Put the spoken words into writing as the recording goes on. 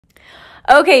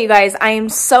Okay, you guys, I am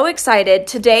so excited.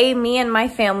 Today, me and my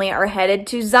family are headed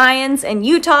to Zion's in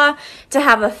Utah to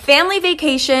have a family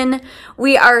vacation.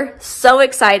 We are so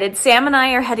excited. Sam and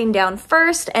I are heading down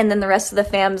first, and then the rest of the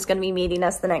fam is going to be meeting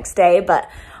us the next day. But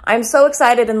I'm so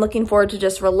excited and looking forward to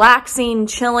just relaxing,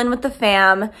 chilling with the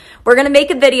fam. We're going to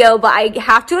make a video, but I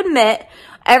have to admit,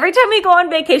 every time we go on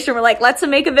vacation, we're like, let's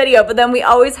make a video, but then we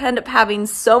always end up having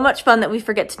so much fun that we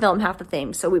forget to film half the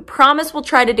things. So we promise we'll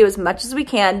try to do as much as we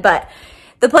can, but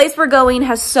the place we're going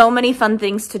has so many fun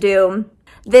things to do.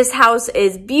 This house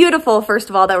is beautiful, first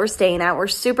of all, that we're staying at. We're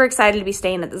super excited to be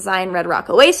staying at the Zion Red Rock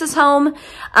Oasis home.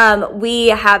 We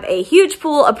have a huge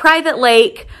pool, a private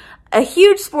lake, a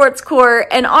huge sports court,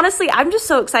 and honestly, I'm just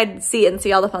so excited to see it and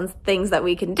see all the fun things that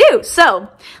we can do. So,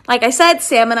 like I said,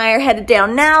 Sam and I are headed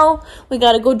down now. We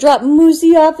gotta go drop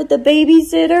Moosey off at the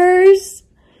babysitter's.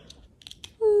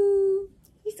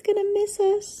 He's gonna miss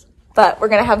us. But we're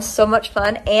gonna have so much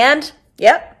fun, and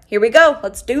yep, here we go.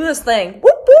 Let's do this thing.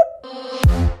 Whoop, whoop.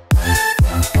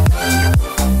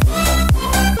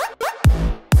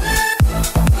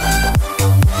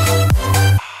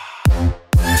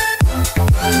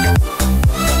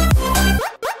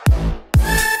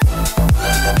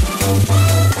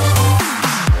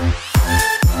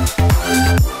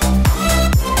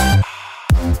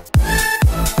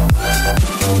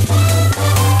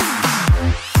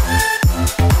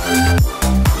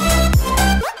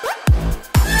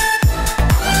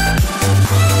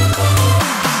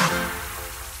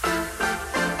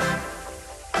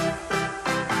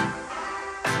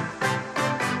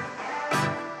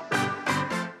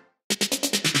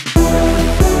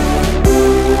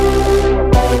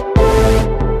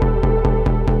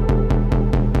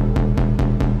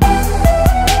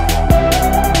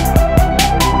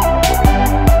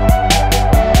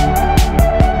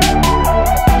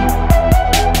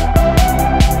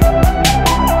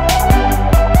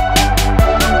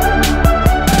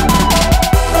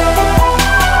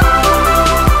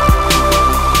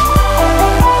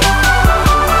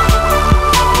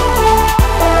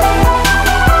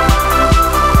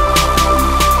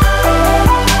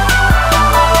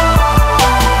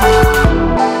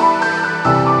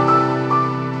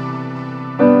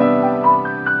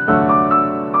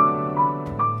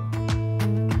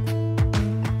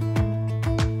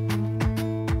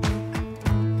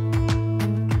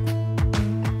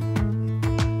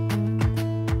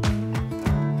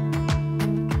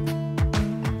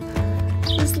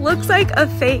 This looks like a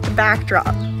fake backdrop.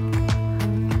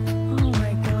 Oh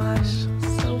my gosh,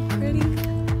 so pretty.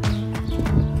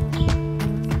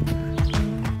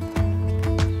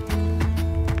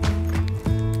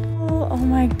 Oh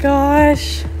my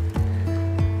gosh.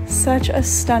 Such a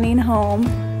stunning home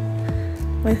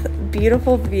with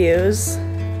beautiful views.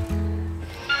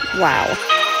 Wow.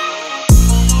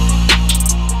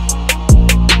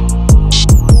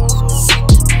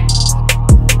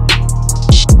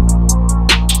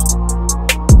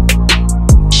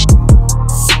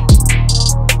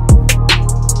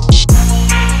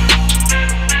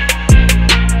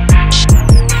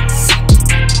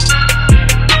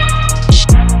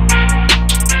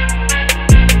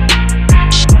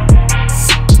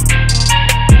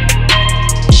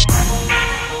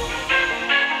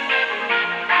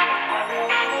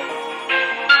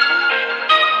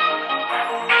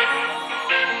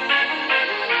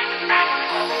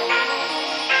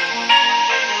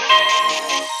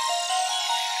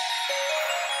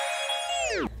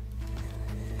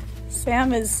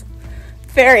 Sam is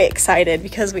very excited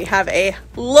because we have a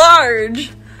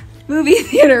large movie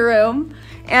theater room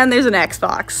and there's an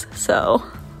Xbox, so,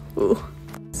 ooh.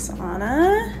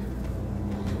 Sauna.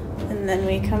 And then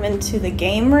we come into the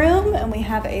game room and we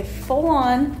have a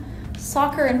full-on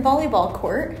soccer and volleyball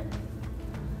court.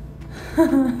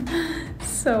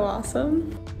 So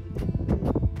awesome.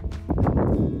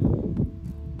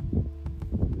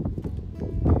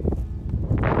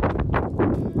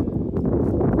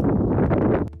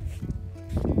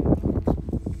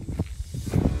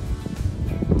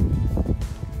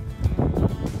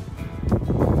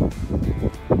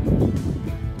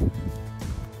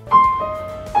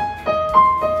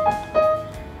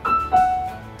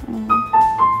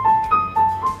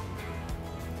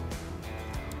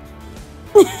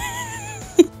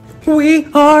 We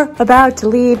are about to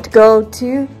leave to go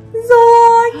to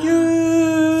Zion.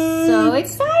 So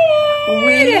excited.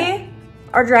 We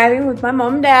are driving with my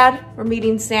mom and dad. We're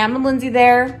meeting Sam and Lindsay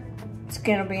there. It's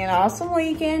gonna be an awesome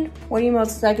weekend. What are you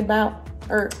most excited about?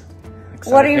 Or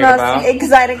what are you most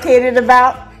excited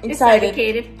about? Excited.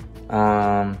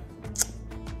 The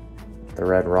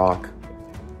Red Rock.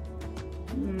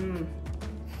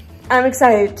 I'm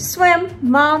excited to swim.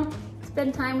 Mom,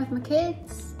 spend time with my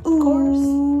kids.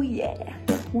 Ooh, yeah.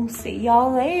 We'll see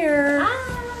y'all there. Bye.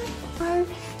 Our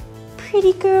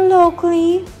pretty girl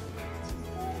Oakley.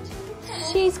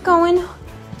 She's going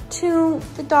to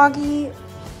the doggy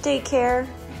daycare.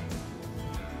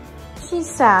 She's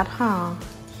sad, huh?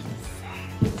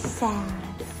 Sad.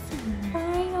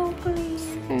 Bye, Oakley.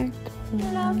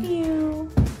 Love you.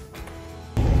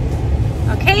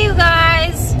 Okay, you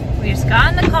guys. We just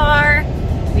got in the car.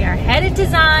 We are headed to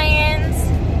Zion's.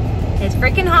 It's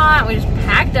freaking hot. We just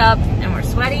packed up and we're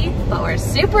sweaty, but we're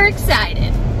super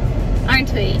excited.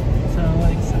 Aren't we? So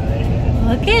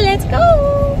excited. Okay, let's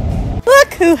go.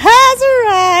 Look who has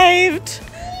arrived.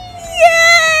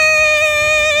 Yay!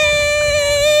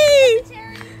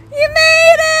 You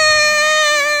made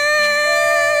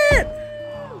it!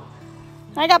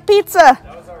 I got pizza.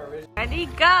 Ready,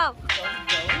 go.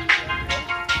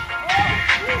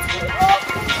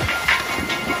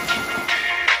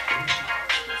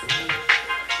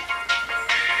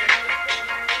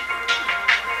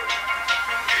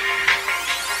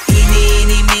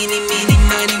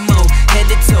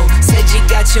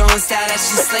 Your own style,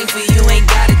 that's just slang for you, ain't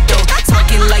got it though.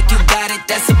 Talking like you got it,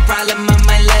 that's a problem, I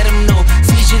might let them know.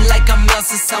 Freeze you like I'm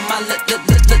Elsa, so my let it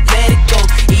go.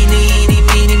 Eeny,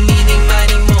 meeny,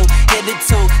 miny, mo, head to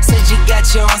toe. Said you got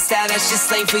your own style, that's just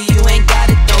slang for you, ain't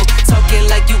got it though. Talking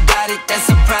like you got it,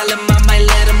 that's a problem, I might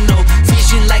let them know.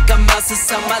 Freeze you like I'm Elsa,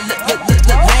 so my let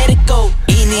it go.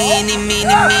 Eeny, meeny,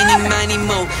 miny,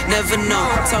 mo, never know.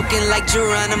 Talking like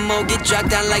Geronimo, get dropped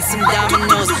down like some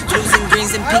dominoes. Blues and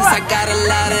greens and pinks, I got a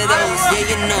lot of those.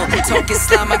 Yeah, you know, talking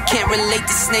slime, I can't relate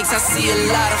to snakes, I see a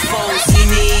lot of foes.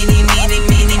 Eeny,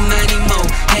 meeny, miny, mo,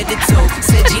 head to toe.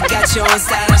 Said you got your own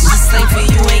style, that's just slang for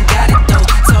you, ain't got it though.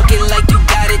 Talking like you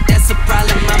got it, that's a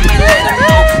problem, I might let them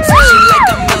know. Freeze you like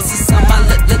I'm Elsa, so my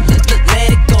let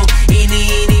it go.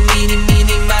 Eeny,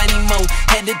 meeny, miny, mo,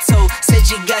 head to toe. Said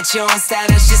you got your own style,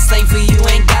 that's just slang for you,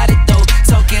 ain't got it though.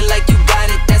 Talking like you got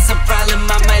it, that's a problem,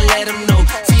 I might let them know.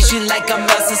 Freeze you like I'm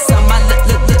Elsa, so my let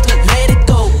it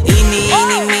go. Eeny,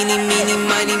 meeny,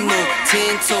 miny, mo,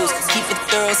 10 toes. Keep it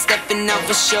thorough, stepping out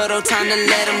for sure, though, time to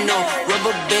let them know.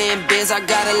 Rubber band bands, I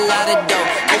got a lot of dough.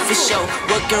 Oh, for sure,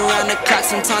 working around the clock,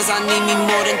 sometimes I need me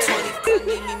more than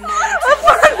 20. A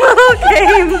fun little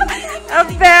game of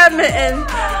badminton.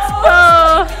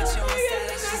 Oh,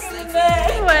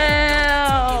 wow.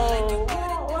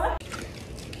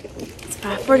 It's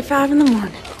 5:45 in the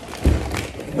morning.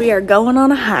 We are going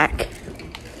on a hike.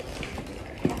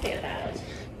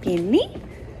 Brynley,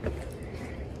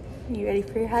 you ready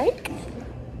for your hike?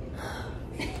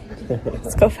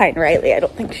 Let's go find Riley. I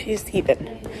don't think she's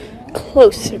even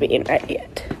close to being ready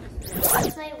yet.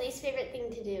 What's my least favorite thing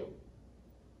to do?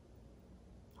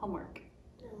 Homework.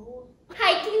 No.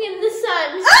 Hiking in the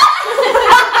sun.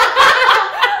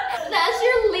 That's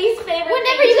your least favorite.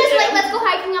 Whenever you guys are like, let's go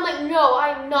hiking, I'm like, no,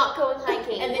 I'm not going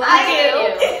hiking. And then you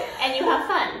do, and you have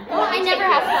fun. No, I never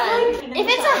have fun. If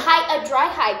it's a dry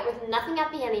hike with nothing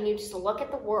at the end and you just look at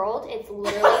the world, it's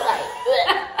literally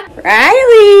like,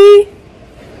 Riley!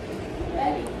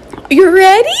 ready. You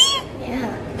ready?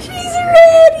 Yeah. She's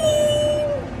ready!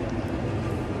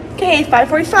 Okay,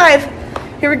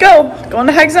 5:45. Here we go. Going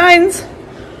to Hike Zines.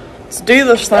 Let's do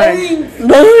this thing.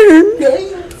 Nine.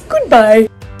 Goodbye.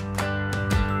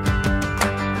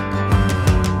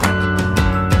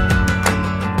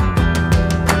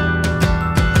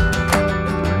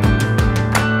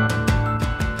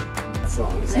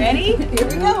 Ready? Here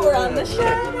we go. We're on the show.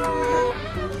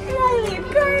 Riley and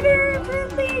Carter,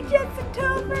 Brynley, Jets and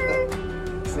Topher.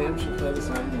 Sam should play the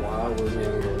song while we're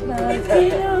doing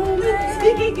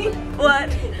What?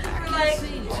 We're like,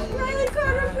 Riley,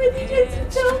 Carter, Brynley, Jets and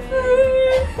Topher.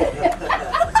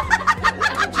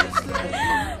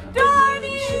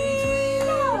 Donny!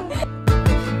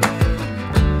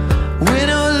 Win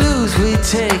or lose, we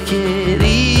take it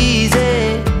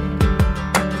easy.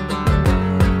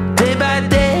 Day by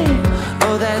day,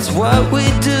 oh, that's what we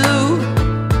do.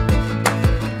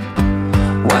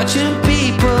 Watching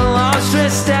people all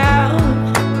stressed out,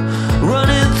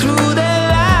 running through their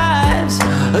lives,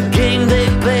 a game they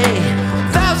play,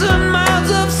 1,000 miles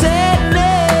of sadness.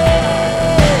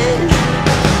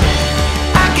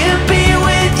 I can be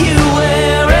with you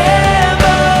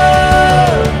wherever,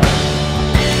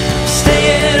 stay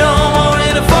at home or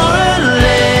in a foreign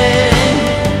land.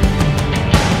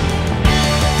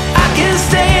 I can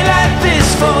stay like this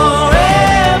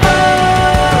forever.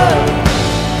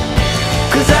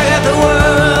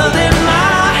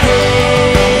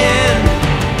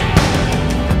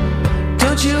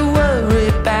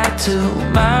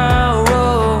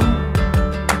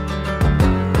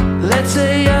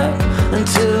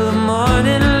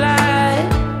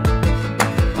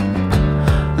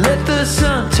 Father,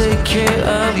 Son, take care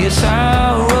of your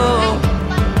sorrow.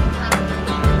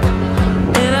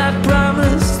 And I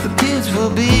promise the kids will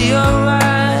be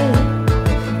alright,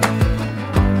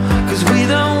 'cause we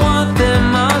don't want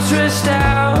them all stressed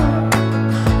out,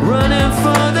 running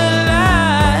for their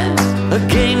lives, a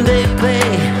game they play,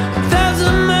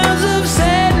 1,000 miles of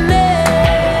sadness.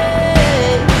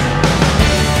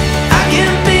 I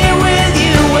can be with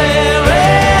you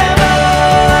wherever,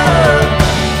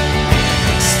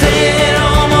 stay at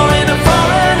home or in a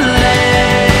foreign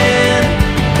land.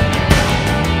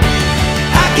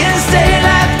 I can stay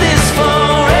like this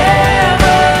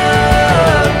forever,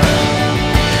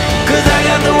 'cause I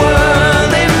got the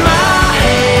world in my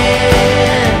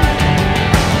hand.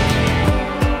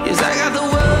 Yes, I got the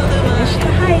world in my hand. To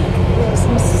hike. We have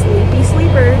some sleepy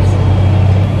sleepers.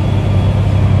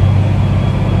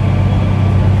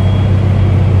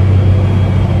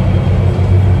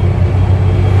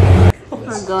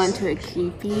 We're going to a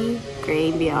creepy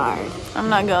graveyard. I'm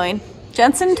not going.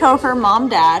 Jensen, Topher, Mom,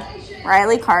 Dad,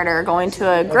 Riley, Carter are going to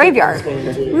a graveyard.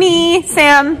 Me,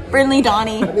 Sam, Brynley,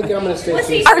 Donny I think I'm gonna stay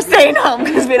here. are staying home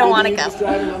because we don't want to Just go.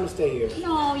 driving, I'm gonna stay here.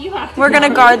 No, you have to. We're gonna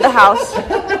guard the house.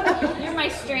 You're my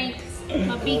strength,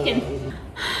 my beacon.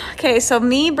 Okay, so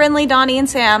me, Brynley, Donny, and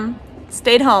Sam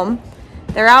stayed home.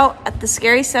 They're out at the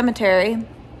scary cemetery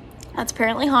that's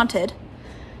apparently haunted.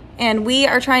 And we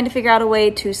are trying to figure out a way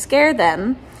to scare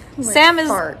them. Sam is,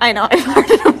 I know, I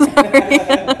farted, I'm sorry.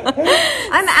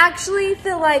 I'm actually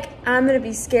feel like I'm gonna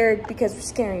be scared because we're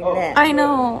scaring them. I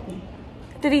know.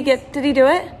 Did he do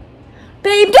it?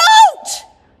 Babe, don't!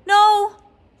 No.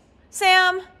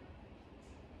 Sam.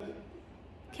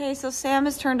 Okay, so Sam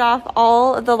has turned off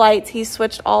all of the lights. He's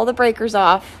switched all the breakers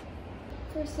off.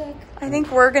 For a sec. I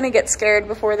think we're gonna get scared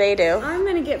before they do. I'm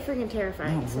gonna get freaking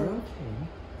terrified. So.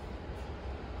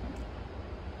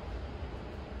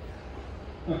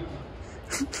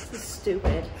 This is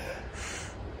stupid.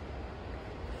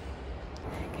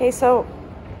 Okay, so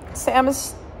Sam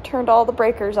has turned all the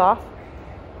breakers off.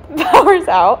 The power's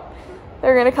out.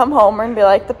 They're gonna come home and be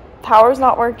like, the power's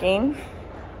not working.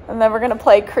 And then we're gonna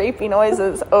play creepy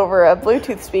noises over a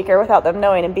Bluetooth speaker without them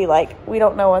knowing and be like, we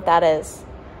don't know what that is.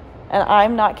 And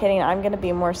I'm not kidding, I'm gonna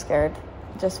be more scared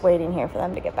just waiting here for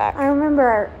them to get back. I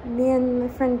remember me and my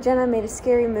friend Jenna made a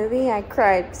scary movie. I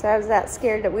cried because I was that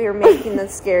scared that we were making the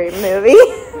scary movie.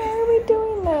 Why are we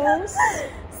doing this?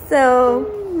 So,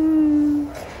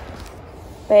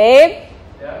 Babe?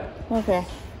 Yeah? Okay.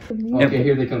 Okay,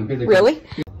 here they come. Here they come. Really?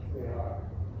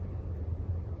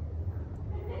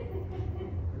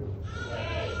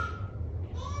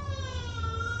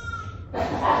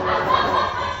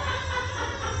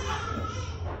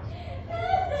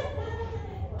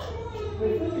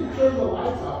 Turn the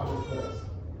lights off with this.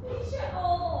 We shut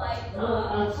all the lights No,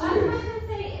 off. I'm I was serious. going to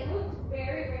say, it looked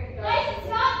very, very dark. Guys, it's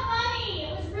not funny. It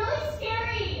was really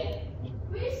scary.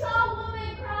 We saw a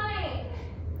woman crying.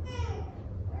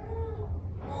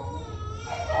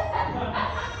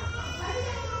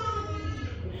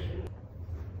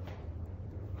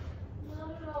 Not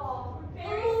at all. We're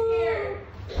very scared.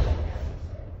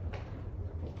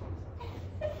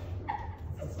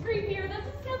 This is creepier than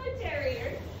the cemetery.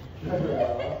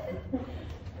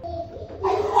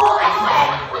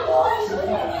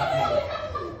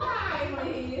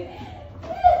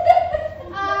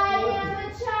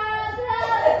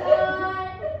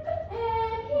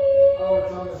 Oh,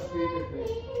 it's on the speaker thing.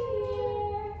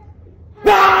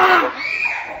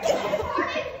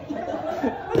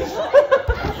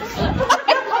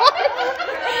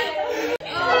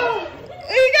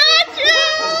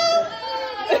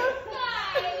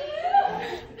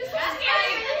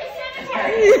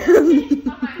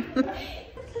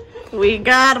 We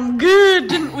got them good,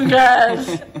 didn't we,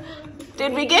 guys?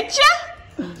 Did we get you?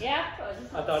 Yeah.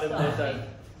 I thought it was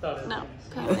No.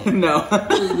 No.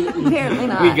 Apparently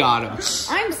not. We got him.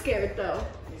 I'm scared though.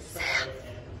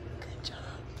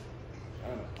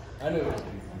 I knew it.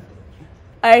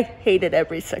 I hated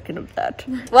every second of that.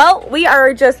 Well, we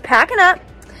are just packing up.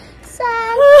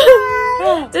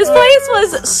 This place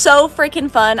was so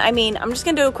freaking fun. I mean, I'm just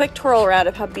gonna do a quick twirl around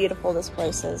of how beautiful this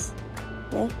place is.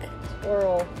 Look,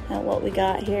 twirl at what we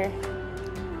got here.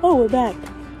 Oh, we're back.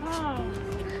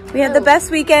 We had the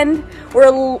best weekend.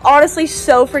 We're honestly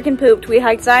so freaking pooped. We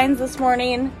hiked Zions this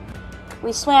morning.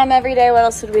 We swam every day. What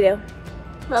else did we do?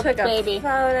 Rubbed baby.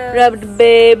 Rubbed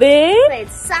baby. Played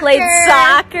soccer. Played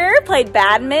soccer. Played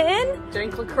badminton.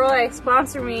 Drink LaCroix.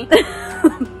 Sponsor me.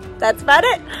 That's about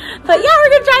it. But yeah, we're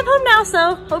gonna drive home now,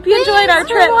 so hope you enjoyed our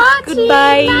trip.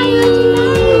 Goodbye.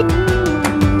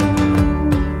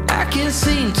 I can't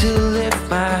seem to lift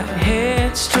my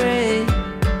head straight.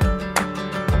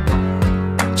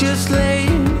 Just just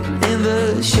laying in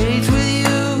the shades with